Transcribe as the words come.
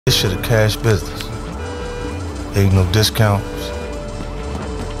This shit a cash business. Ain't no discounts.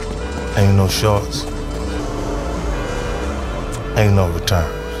 Ain't no shorts. Ain't no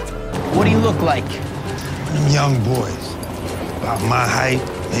returns. What do you look like? One of them young boys. About my height,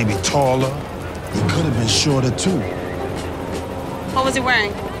 maybe taller. He could have been shorter too. What was he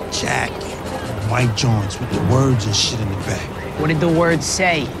wearing? Jacket. White joints with the words and shit in the back. What did the words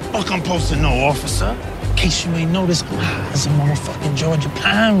say? Fuck, I'm supposed to know, officer. In case you ain't noticed, I'm high as a motherfucking Georgia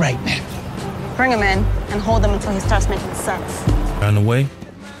pine right now. Bring him in and hold him until he starts making sense. On the way,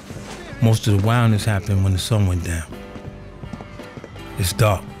 most of the wildness happened when the sun went down. It's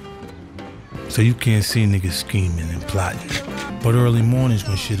dark, so you can't see niggas scheming and plotting. But early mornings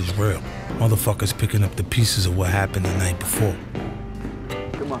when shit is real, motherfuckers picking up the pieces of what happened the night before.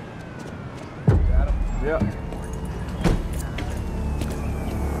 Come on. Got him? Yep.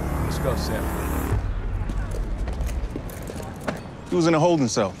 Let's go, Sam. He was in a holding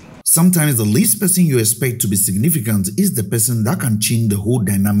cell. Sometimes the least person you expect to be significant is the person that can change the whole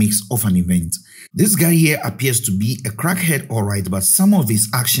dynamics of an event. This guy here appears to be a crackhead, alright, but some of his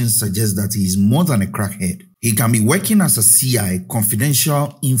actions suggest that he is more than a crackhead. He can be working as a CI,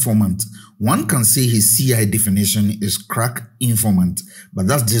 confidential informant. One can say his CI definition is crack informant, but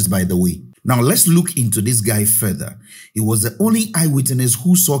that's just by the way. Now let's look into this guy further. He was the only eyewitness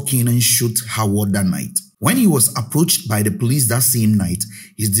who saw Kanan shoot Howard that night. When he was approached by the police that same night,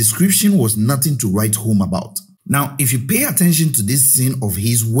 his description was nothing to write home about. Now, if you pay attention to this scene of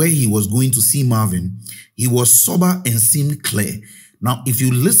his where he was going to see Marvin, he was sober and seemed clear. Now, if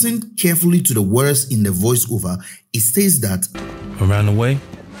you listen carefully to the words in the voiceover, it says that around the way,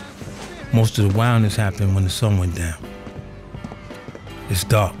 most of the wildness happened when the sun went down. It's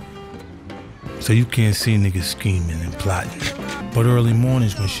dark, so you can't see niggas scheming and plotting. But early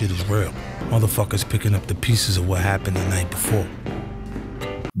mornings when shit is real, motherfuckers picking up the pieces of what happened the night before.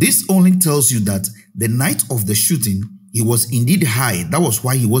 This only tells you that the night of the shooting, he was indeed high. That was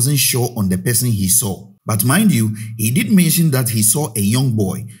why he wasn't sure on the person he saw. But mind you, he did mention that he saw a young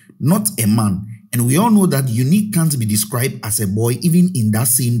boy, not a man. And we all know that Unique can't be described as a boy even in that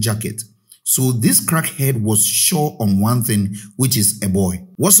same jacket. So this crackhead was sure on one thing, which is a boy.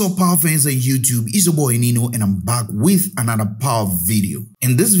 What's up, power fans on YouTube? It's your boy Nino and I'm back with another power video.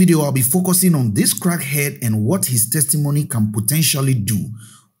 In this video, I'll be focusing on this crackhead and what his testimony can potentially do.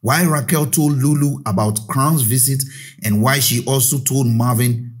 Why Raquel told Loulou about Crown's visit and why she also told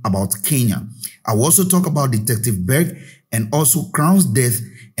Marvin about Kanan. I'll also talk about Detective Burk and also Crown's death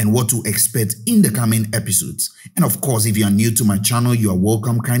and what to expect in the coming episodes. And of course, if you are new to my channel, you are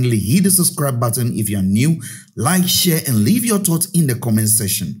welcome. Kindly hit the subscribe button if you are new, like, share, and leave your thoughts in the comment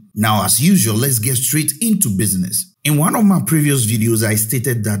section. Now, as usual, let's get straight into business. In one of my previous videos, I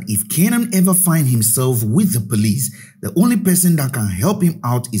stated that if Kanan ever finds himself with the police, the only person that can help him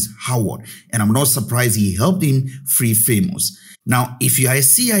out is Howard. And I'm not surprised he helped him free Famous. Now, if you are a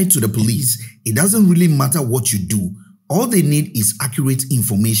CI to the police, it doesn't really matter what you do. All they need is accurate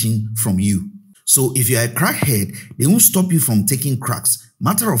information from you. So if you're a crackhead, they won't stop you from taking cracks.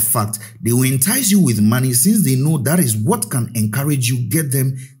 Matter of fact, they will entice you with money since they know that is what can encourage you get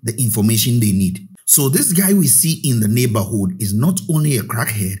them the information they need. So this guy we see in the neighborhood is not only a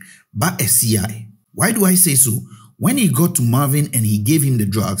crackhead, but a CI. Why do I say so? When he got to Marvin and he gave him the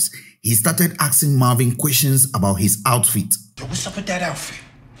drugs, he started asking Marvin questions about his outfit. Yo, what's up with that outfit?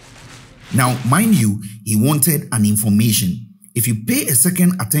 Now, mind you, he wanted an information. If you pay a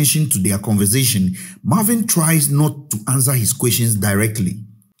second attention to their conversation, Marvin tries not to answer his questions directly.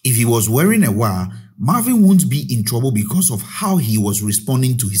 If he was wearing a wire, Marvin won't be in trouble because of how he was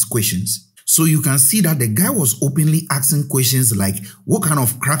responding to his questions. So you can see that the guy was openly asking questions like, what kind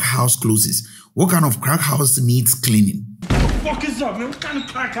of crack house closes? What kind of crack house needs cleaning? What the fuck is up, man? What kind of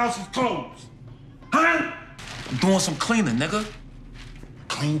crack house is closed? Huh? I'm doing some cleaning, nigga.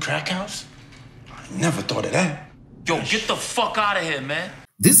 Clean crack house? I never thought of that. Yo, get the fuck out of here, man.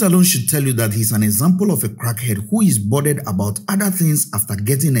 This alone should tell you that he's an example of a crackhead who is bothered about other things after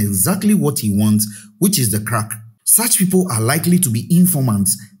getting exactly what he wants, which is the crack. Such people are likely to be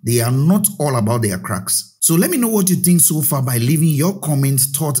informants. They are not all about their cracks. So let me know what you think so far by leaving your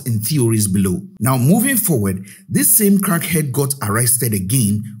comments, thoughts, and theories below. Now moving forward, this same crackhead got arrested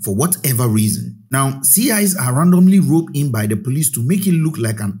again for whatever reason. Now, CIs are randomly roped in by the police to make it look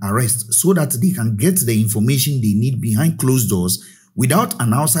like an arrest so that they can get the information they need behind closed doors without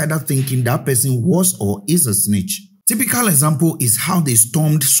an outsider thinking that person was or is a snitch. Typical example is how they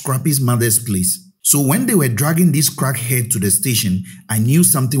stormed Scrappy's mother's place. So when they were dragging this crackhead to the station, I knew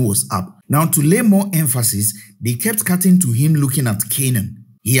something was up. Now to lay more emphasis, they kept cutting to him looking at Kanan.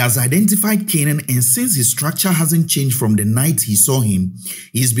 He has identified Kanan, and since his structure hasn't changed from the night he saw him,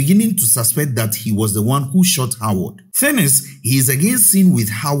 he is beginning to suspect that he was the one who shot Howard. Thing is, he is again seen with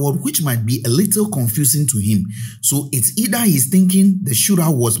Howard, which might be a little confusing to him. So it's either he's thinking the shooter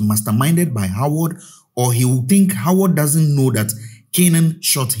was masterminded by Howard, or he will think Howard doesn't know that Kanan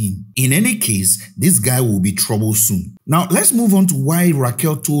shot him. In any case, this guy will be trouble soon. Now, let's move on to why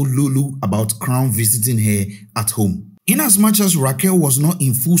Raquel told Loulou about Crown visiting her at home. Inasmuch as Raquel was not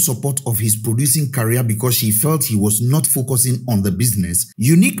in full support of his producing career because she felt he was not focusing on the business,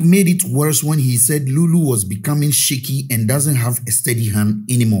 Unique made it worse when he said Loulou was becoming shaky and doesn't have a steady hand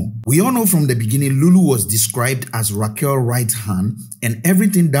anymore. We all know from the beginning Loulou was described as Raquel's right hand, and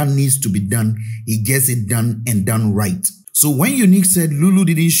everything that needs to be done, he gets it done and done right. So when Unique said Loulou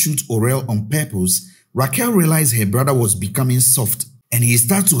didn't shoot Orel on purpose, Raquel realized her brother was becoming soft, and he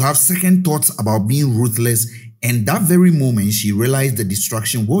started to have second thoughts about being ruthless, and that very moment she realized the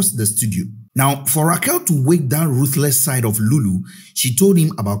distraction was the studio. Now, for Raquel to wake that ruthless side of Loulou, she told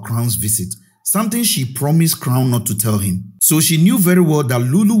him about Crown's visit, something she promised Crown not to tell him. So she knew very well that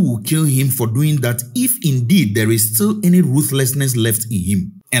Loulou would kill him for doing that if indeed there is still any ruthlessness left in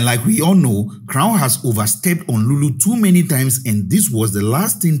him. And like we all know, Crown has overstepped on Loulou too many times, and this was the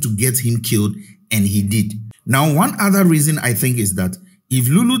last thing to get him killed, and he did. Now, one other reason I think is that if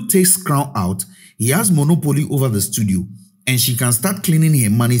Loulou takes Crown out, he has monopoly over the studio, and she can start cleaning her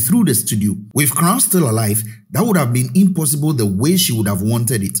money through the studio. With Crown still alive, that would have been impossible the way she would have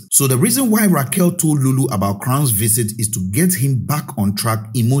wanted it. So the reason why Raquel told Loulou about Crown's visit is to get him back on track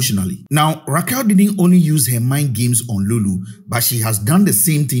emotionally. Now, Raquel didn't only use her mind games on Loulou, but she has done the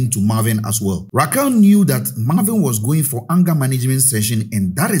same thing to Marvin as well. Raquel knew that Marvin was going for anger management session,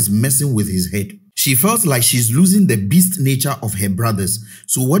 and that is messing with his head. She felt like she's losing the beast nature of her brothers.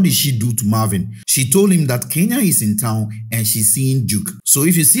 So what did she do to Marvin? She told him that Kenya is in town and she's seeing Duke. So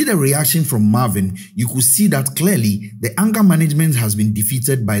if you see the reaction from Marvin, you could see that clearly the anger management has been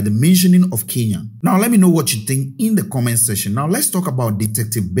defeated by the mentioning of Kenya. Now let me know what you think in the comment section. Now let's talk about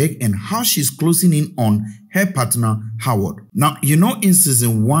Detective Burk and how she's closing in on her partner Howard. Now, you know, in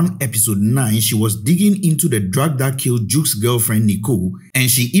season 1 episode 9, she was digging into the drug that killed Duke's girlfriend Nicole, and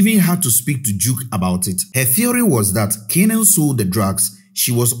she even had to speak to Duke about it. Her theory was that Kanan sold the drugs.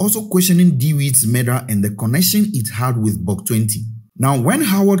 She was also questioning DeWitt's murder and the connection it had with Buck 20. Now, when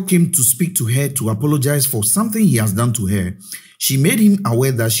Howard came to speak to her to apologize for something he has done to her, she made him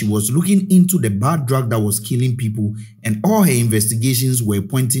aware that she was looking into the bad drug that was killing people, and all her investigations were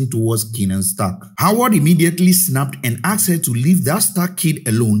pointing towards Kanan Stark. Howard immediately snapped and asked her to leave that Stark kid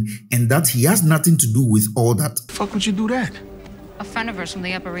alone and that he has nothing to do with all that. Fuck would you do that? A friend of hers from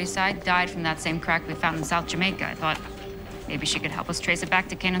the Upper East Side died from that same crack we found in South Jamaica. I thought maybe she could help us trace it back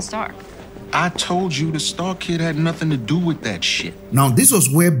to Kanan Stark. I told you the Stark kid had nothing to do with that shit. Now, this was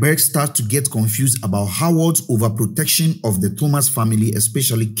where Burk started to get confused about Howard's overprotection of the Thomas family,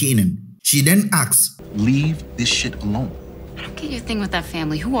 especially Kanan. She then asked, leave this shit alone. I don't get your thing with that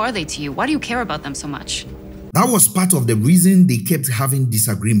family. Who are they to you? Why do you care about them so much? That was part of the reason they kept having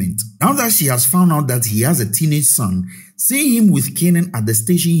disagreement. Now that she has found out that he has a teenage son, seeing him with Kanan at the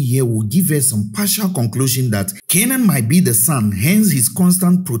station here will give her some partial conclusion that Kanan might be the son, hence his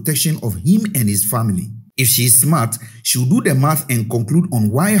constant protection of him and his family. If she is smart, she'll do the math and conclude on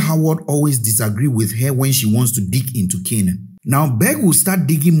why Howard always disagrees with her when she wants to dig into Kanan. Now Burk will start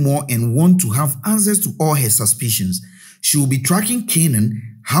digging more and want to have answers to all her suspicions. She will be tracking Kanan,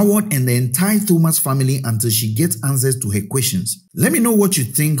 Howard, and the entire Thomas family until she gets answers to her questions. Let me know what you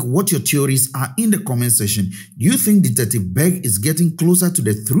think, what your theories are in the comment section. Do you think Detective Burk is getting closer to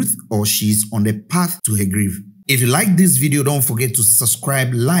the truth, or she's on the path to her grave? If you like this video, don't forget to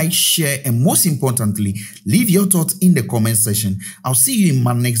subscribe, like, share, and most importantly, leave your thoughts in the comment section. I'll see you in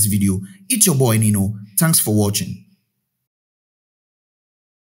my next video. It's your boy Nino. Thanks for watching.